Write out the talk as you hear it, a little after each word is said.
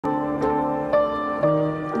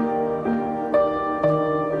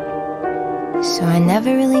So I never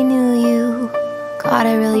really knew you. God,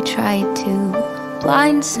 I really tried to.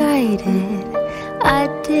 Blindsided,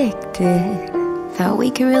 addicted. Thought we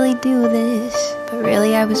could really do this, but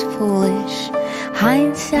really I was foolish.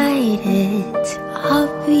 Hindsight, it's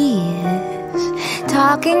obvious.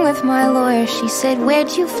 Talking with my lawyer, she said,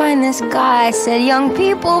 where'd you find this guy? I said, young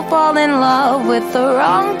people fall in love with the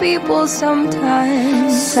wrong people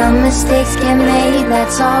sometimes. Some mistakes get made,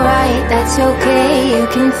 that's alright, that's okay. You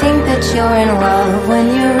can think that you're in love when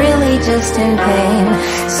you're really just in pain.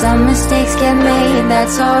 Some mistakes get made,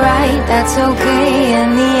 that's alright, that's okay.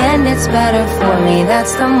 In the end it's better for me,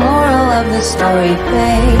 that's the moral of the story,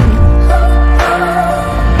 babe.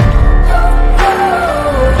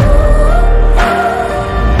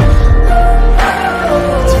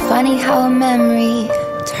 Funny how a memory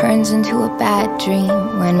turns into a bad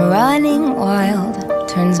dream when running wild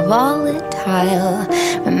turns volatile.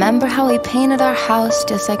 Remember how we painted our house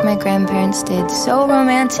just like my grandparents did? So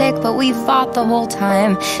romantic, but we fought the whole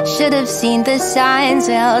time. Should have seen the signs.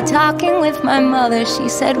 Well, talking with my mother, she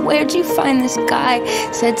said, where'd you find this guy?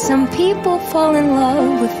 Said, some people fall in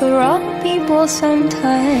love with the wrong people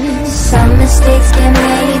sometimes. Some mistakes get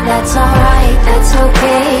made, that's alright, that's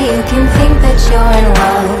okay. You can think that you're in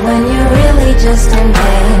love when you're really just in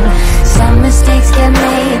pain. Some mistakes get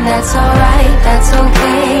made, that's alright, that's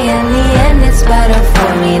okay. In the end it's better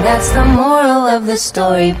for me, that's the moral of the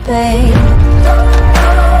story, babe.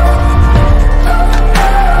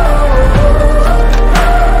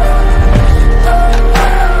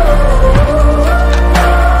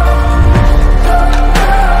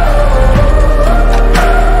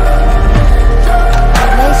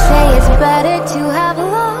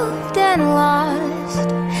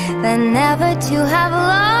 Never to have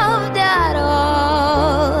loved at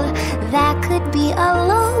all. That could be a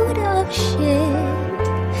load of shit,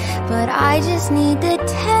 but I just need to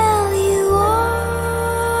tell you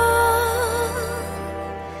all.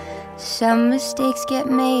 Some mistakes get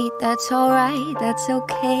made, that's alright, that's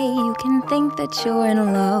okay. You can think that you're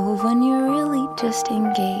in love when you're really just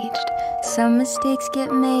engaged. Some mistakes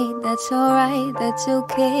get made, that's alright, that's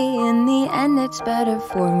okay. In the end it's better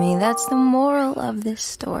for me, that's the moral of this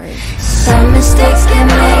story. Some mistakes get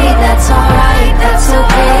made, that's alright, that's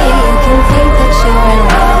okay. You can think that you're in